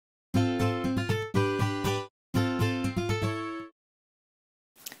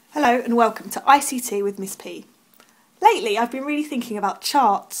Hello and welcome to ICT with Miss P. Lately I've been really thinking about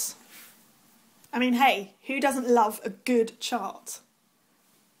charts. I mean, hey, who doesn't love a good chart?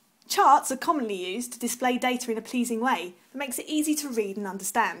 Charts are commonly used to display data in a pleasing way that makes it easy to read and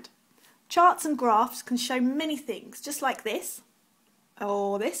understand. Charts and graphs can show many things, just like this,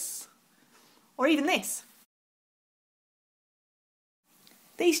 or this, or even this.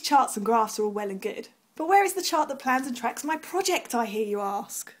 These charts and graphs are all well and good, but where is the chart that plans and tracks my project, I hear you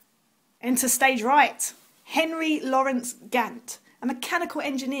ask? Enter stage right. Henry Lawrence Gantt, a mechanical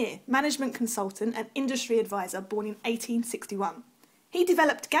engineer, management consultant and industry advisor born in 1861. He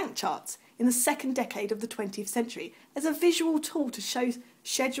developed Gantt Charts in the second decade of the 20th century as a visual tool to show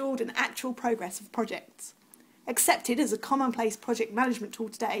scheduled and actual progress of projects. Accepted as a commonplace project management tool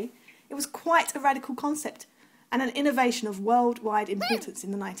today, it was quite a radical concept and an innovation of worldwide importance in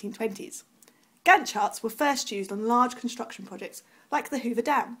the 1920s. Gantt charts were first used on large construction projects like the Hoover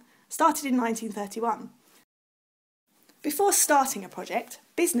Dam, started in 1931. Before starting a project,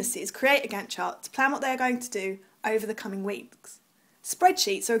 businesses create a Gantt chart to plan what they are going to do over the coming weeks.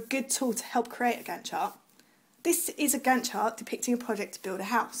 Spreadsheets are a good tool to help create a Gantt chart. This is a Gantt chart depicting a project to build a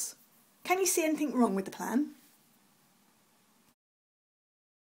house. Can you see anything wrong with the plan?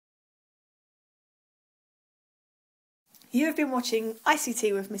 You have been watching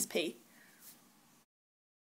ICT with Miss P.